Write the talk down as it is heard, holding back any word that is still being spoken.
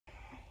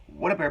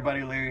What up,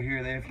 everybody? Larry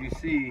here, the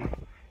F.U.C.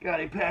 Got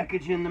a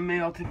package in the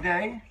mail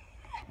today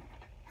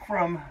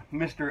from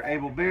Mr.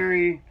 Abel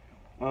Berry,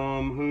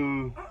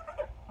 who,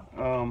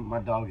 my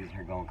dog is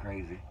here going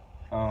crazy,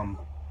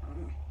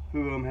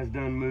 who has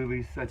done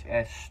movies such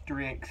as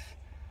Strix,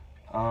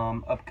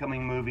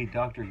 upcoming movie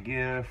Dr.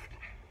 Gift,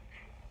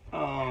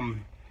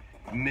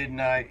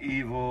 Midnight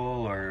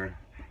Evil, or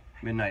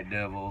Midnight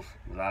Devils,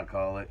 as I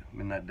call it,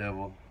 Midnight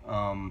Devil,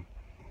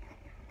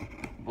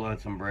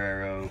 Blood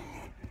Sombrero.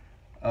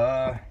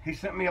 He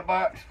sent me a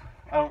box.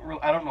 I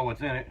don't know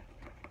what's in it,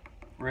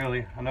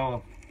 really. I know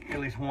of at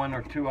least one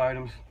or two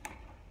items.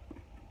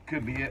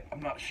 Could be it,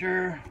 I'm not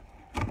sure.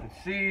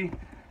 Let's see.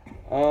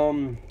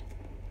 Currently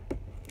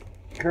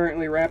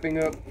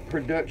wrapping up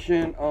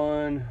production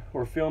on,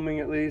 or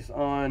filming at least,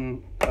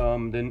 on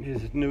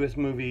his newest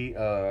movie,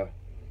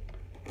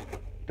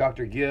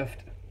 Dr.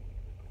 Gift.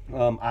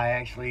 I'm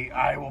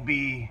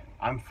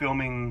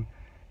filming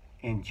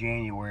in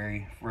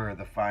January for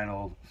the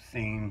final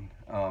scene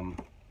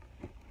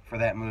for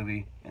that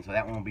movie, and so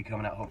that one will be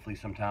coming out hopefully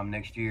sometime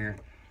next year.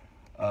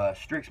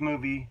 Strix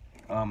movie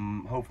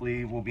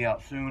hopefully will be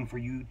out soon for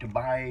you to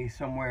buy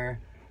somewhere.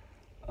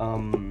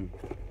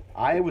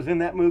 I was in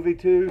that movie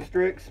too,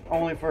 Strix,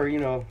 only for, you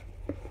know,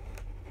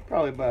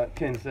 probably about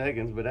 10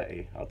 seconds, but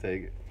hey, I'll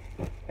take it.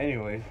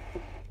 Anyways,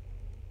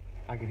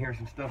 I can hear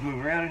some stuff moving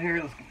around in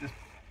here. Let's get this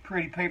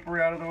pretty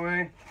paper out of the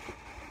way.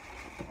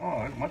 Oh,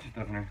 there's a bunch of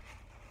stuff in there.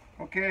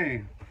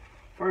 Okay,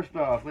 first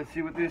off, let's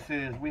see what this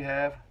is. We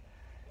have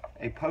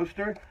a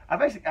poster. I've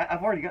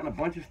already gotten a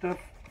bunch of stuff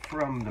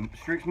from the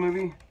Strix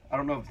movie. I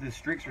don't know if this is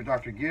Strix or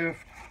Dr. Gift.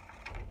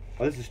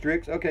 Oh, this is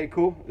Strix. Okay,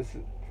 cool. This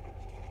is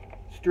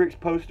Strix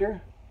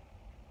poster.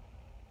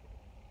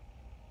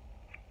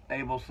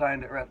 Abel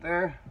signed it right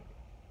there.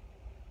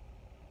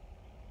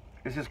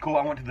 This is cool.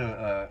 I went to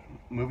the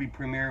movie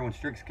premiere when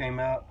Strix came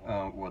out.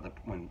 When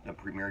the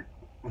premiere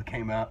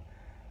came out.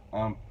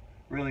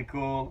 Really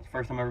cool.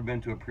 First time I've ever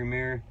been to a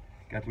premiere.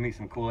 Got to meet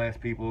some cool ass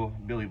people.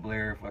 Billy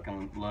Blair,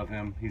 fucking love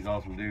him. He's an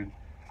awesome dude.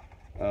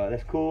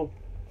 That's cool.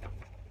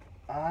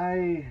 No,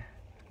 I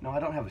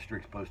don't have a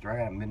Strix poster. I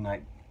got a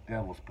Midnight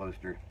Devils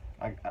poster.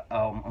 I'm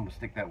gonna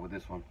stick that with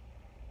this one.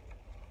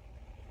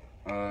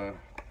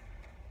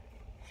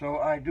 So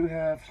I do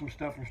have some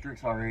stuff from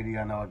Strix already.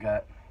 I know I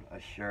got a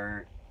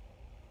shirt,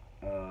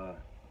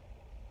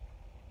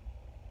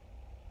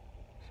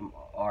 some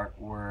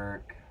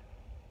artwork.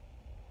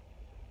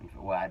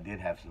 Well, I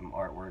did have some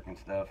artwork and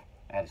stuff.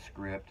 I had a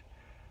script,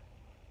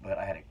 but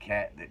I had a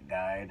cat that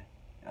died.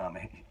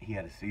 He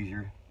had a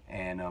seizure,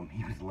 and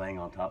he was laying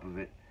on top of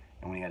it,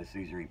 and when he had a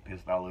seizure, he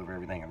pissed all over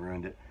everything and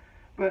ruined it.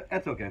 But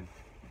that's okay.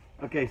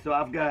 Okay, so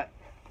I've got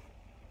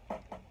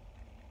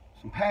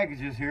some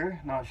packages here,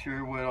 not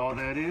sure what all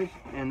that is,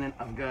 and then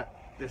I've got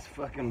this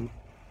fucking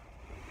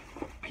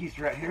piece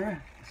right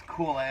here, this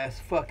cool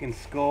ass fucking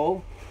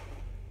skull.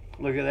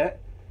 Look at that.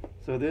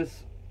 So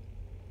this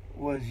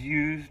was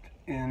used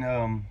in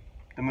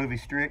the movie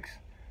Strix.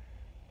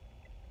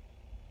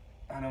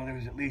 I know there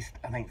was at least,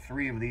 I think,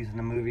 3 of these in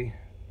the movie.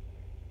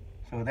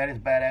 So that is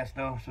badass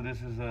though. So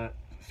this is a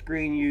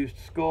screen used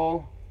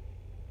skull.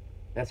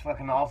 That's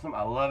fucking awesome.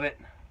 I love it.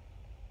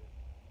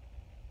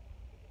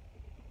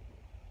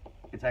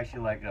 It's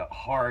actually like a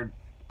hard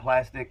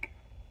plastic.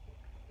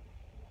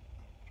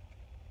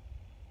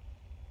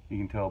 You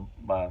can tell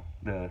by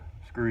the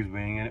screws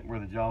being in it where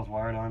the jaw's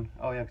wired on.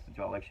 Oh yeah, because the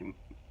jaw actually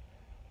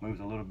moves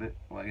a little bit.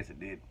 Well, I guess it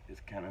did.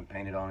 It's kind of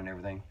painted on and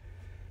everything.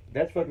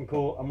 That's fucking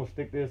cool. I'm gonna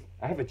stick this.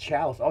 I have a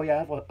chalice. Oh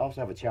yeah, I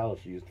also have a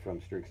chalice used from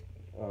Strix.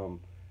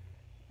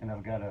 And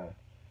I've got a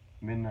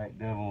Midnight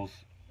Devils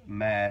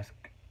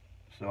mask.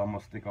 So I'm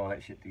gonna stick all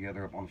that shit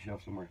together up on the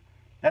shelf somewhere.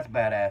 That's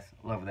badass.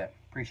 Love that.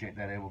 Appreciate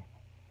that, Abel.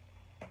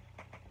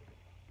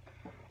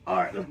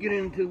 Alright, let's get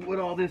into what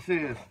all this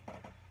is.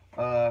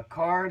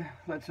 Card.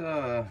 Let's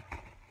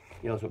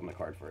open the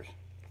card first.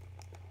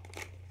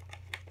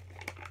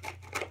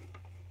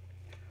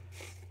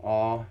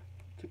 Aw,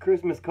 it's a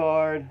Christmas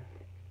card.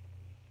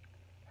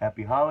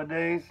 Happy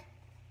holidays.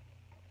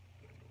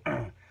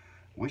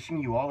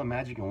 Wishing you all the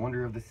magic and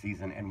wonder of the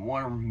season and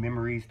warm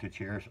memories to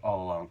cherish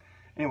all along.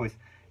 Anyways,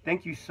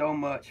 thank you so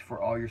much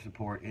for all your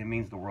support. It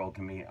means the world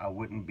to me. I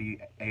wouldn't be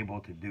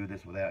able to do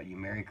this without you.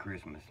 Merry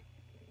Christmas,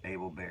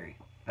 Abel Berry.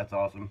 That's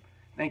awesome.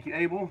 Thank you,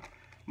 Abel.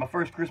 My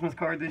first Christmas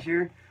card this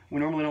year. We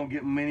normally don't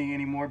get many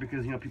anymore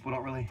because, you know, people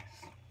don't really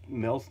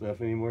mail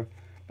stuff anymore.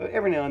 But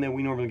every now and then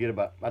we normally get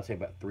about, I'd say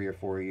about 3 or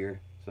 4 a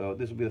year. So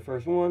this will be the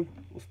first one.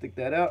 We'll stick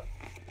that out.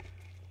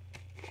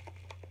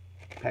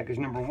 Package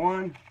number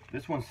 1.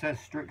 This one says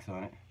Strix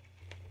on it.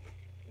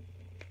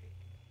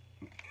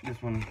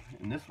 This one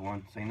and this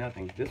one say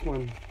nothing. This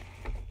one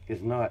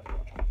is not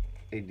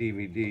a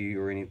DVD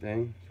or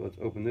anything. So let's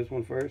open this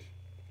one first.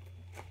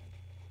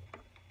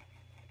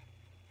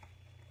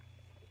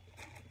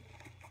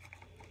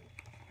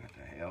 What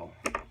the hell?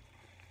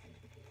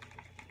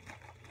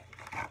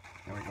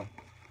 There we go.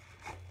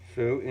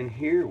 So in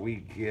here we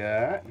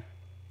got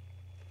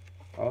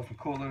some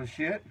cool little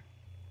shit.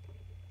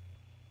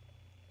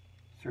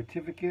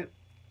 Certificate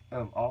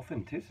of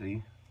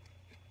authenticity.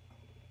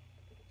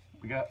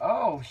 We got,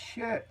 oh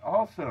shit,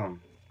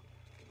 awesome.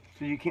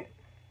 So you can't,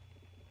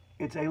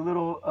 it's a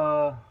little,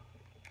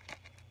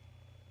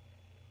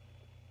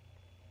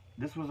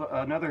 this was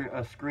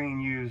another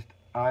screen used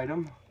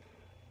item.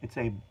 It's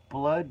a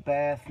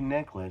bloodbath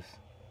necklace.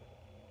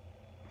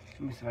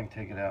 Let me see if I can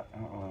take it out. I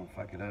don't want to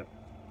fuck it up.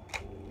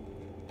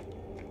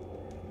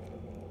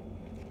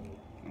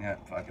 Yeah,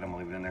 fuck it, I'm gonna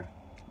leave it in there.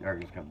 The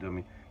argument's gonna do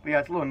me. But yeah,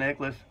 it's a little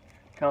necklace.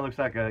 Kind of looks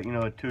like a, you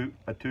know,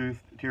 a tooth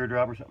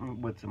teardrop or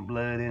something with some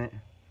blood in it.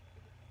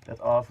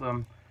 That's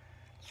awesome.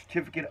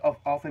 Certificate of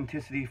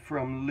authenticity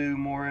from Lou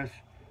Morris,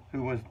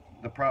 who was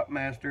the prop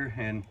master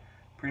and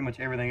pretty much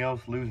everything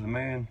else. Lou's the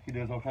man. He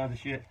does all kinds of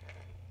shit.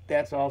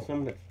 That's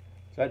awesome.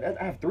 So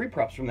I have 3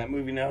 props from that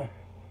movie now.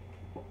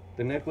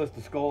 The necklace,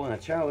 the skull, and a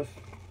chalice.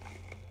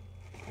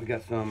 We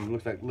got some,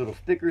 looks like little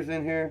stickers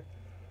in here.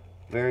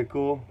 Very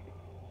cool.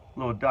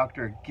 Little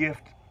Dr.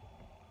 Gift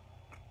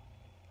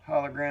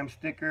hologram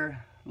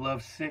sticker.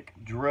 Love Sick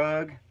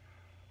Drug,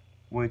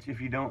 which,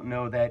 if you don't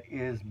know, that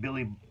is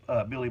Billy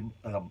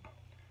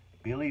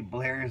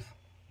Blair's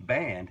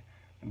band.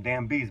 Them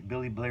damn bees,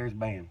 Billy Blair's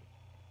band.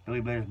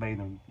 Billy Blair's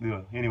band.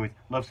 Anyways,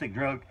 Love Sick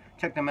Drug.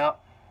 Check them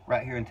out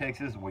right here in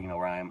Texas. Well, you know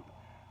where I am.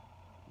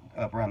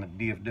 Up around the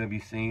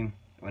DFW scene.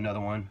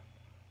 Another one.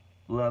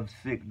 Love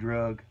Sick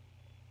Drug.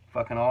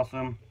 Fucking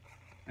awesome.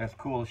 That's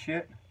cool as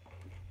shit.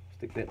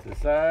 Stick that to the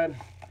side.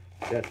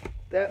 That's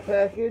that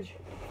package.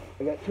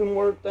 I got 2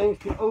 more things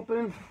to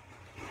open.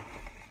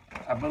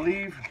 I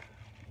believe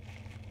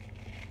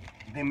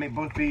they may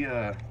both be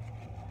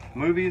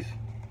movies.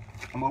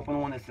 I'm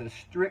opening one that says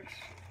Strix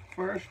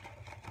first.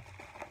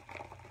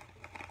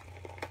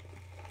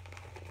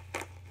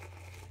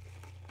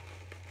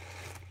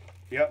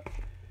 Yep.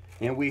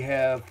 And we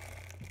have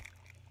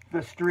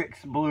the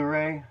Strix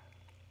Blu-ray,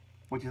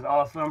 which is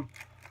awesome.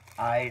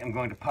 I am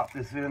going to pop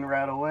this in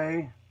right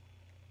away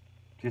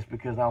just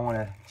because I want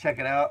to check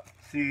it out,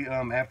 see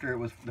after it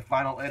was the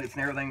final edits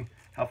and everything,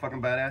 how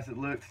fucking badass it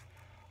looks.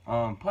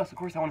 Plus, of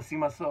course, I want to see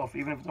myself,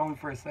 even if it's only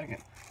for a second.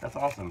 That's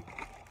awesome.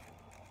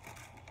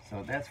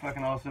 So that's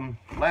fucking awesome.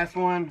 Last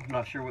one,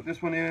 not sure what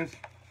this one is.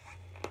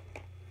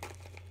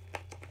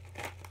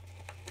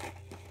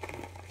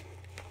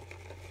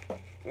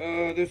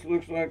 This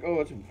looks like, oh,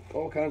 it's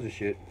all kinds of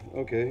shit.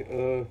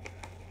 Okay,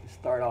 let's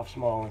start off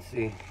small and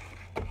see.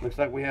 Looks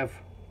like we have,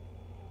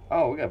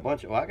 oh, we got a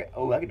bunch of, I get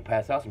to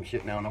pass out some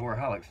shit now on the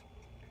Horrorholics.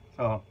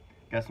 So,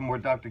 got some more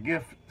Dr.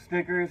 Gift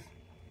stickers.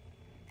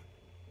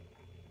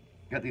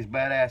 Got these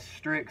badass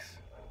Strix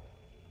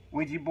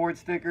Ouija board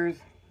stickers.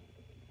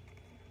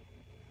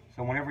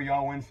 So whenever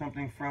y'all win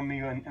something from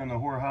me on the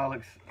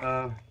Horrorholics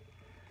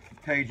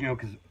page, you know,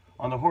 because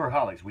on the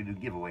Horrorholics we do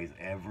giveaways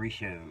every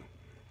show.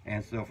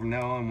 And so from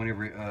now on,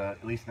 whenever,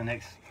 at least the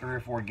next 3 or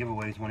 4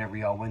 giveaways, whenever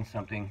y'all win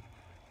something,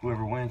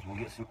 whoever wins will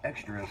get some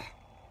extras.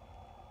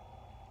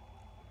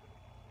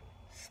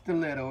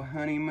 Stiletto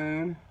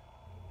Honeymoon.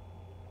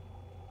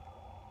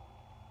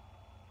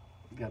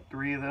 Got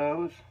 3 of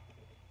those.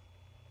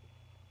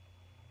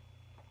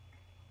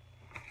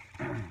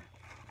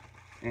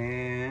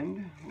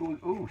 And,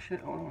 oh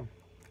shit, hold on.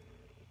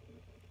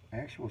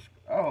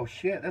 Oh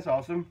shit, that's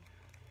awesome.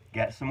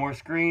 Got some more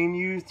screen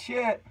used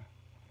shit.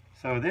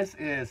 So this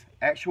is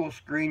actual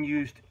screen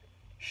used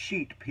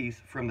sheet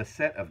piece from the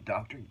set of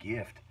Dr.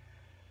 Gift,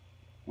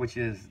 which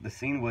is, the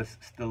scene was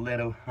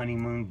Stiletto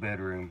Honeymoon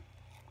Bedroom.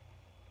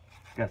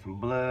 Got some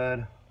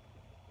blood.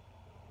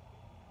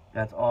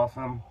 That's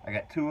awesome. I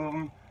got 2 of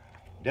them.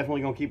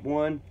 Definitely gonna keep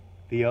one.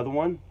 The other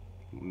one,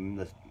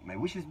 maybe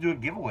we should do a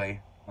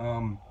giveaway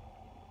on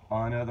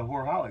the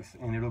Horrorholics,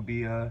 and it'll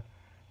be kind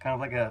of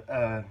like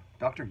a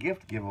Dr.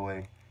 Gift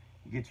giveaway.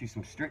 Get you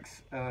some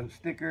Strix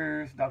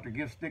stickers, Dr.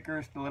 Gift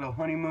stickers, Stiletto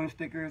Honeymoon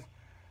stickers,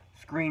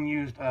 screen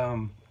used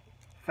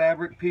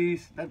fabric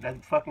piece.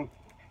 That's fucking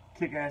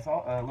kick-ass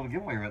little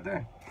giveaway right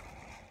there.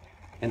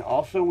 And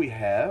also we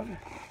have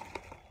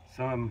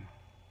some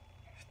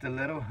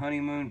Stiletto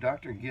Honeymoon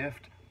Dr.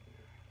 Gift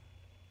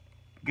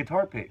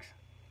guitar picks.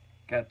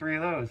 Got 3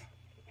 of those.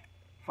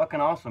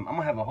 Fucking awesome. I'm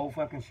gonna have a whole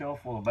fucking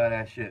shelf full of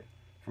badass shit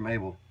from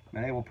Abel.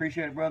 Man, Abel,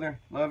 appreciate it, brother.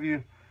 Love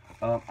you.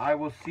 I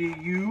will see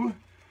you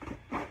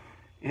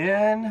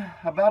in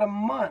about a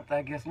month,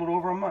 I guess, a little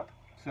over a month.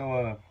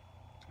 So,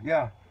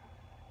 yeah.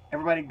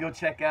 Everybody go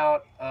check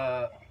out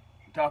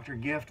Dr.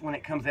 Gift when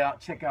it comes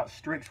out. Check out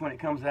Strix when it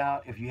comes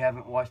out. If you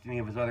haven't watched any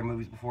of his other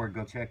movies before,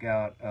 go check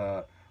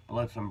out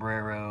Blood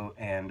Sombrero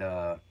and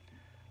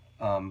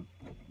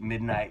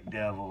Midnight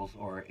Devils,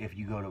 or if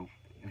you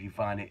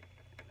find it,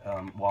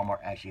 Walmart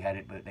actually had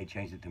it, but they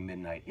changed it to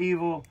Midnight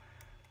Evil.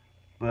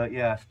 But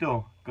yeah,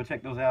 still, go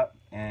check those out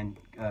and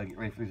get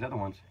ready for these other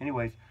ones.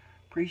 Anyways,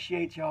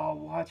 appreciate y'all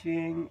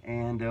watching,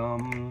 and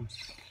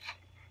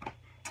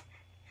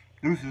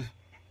deuces.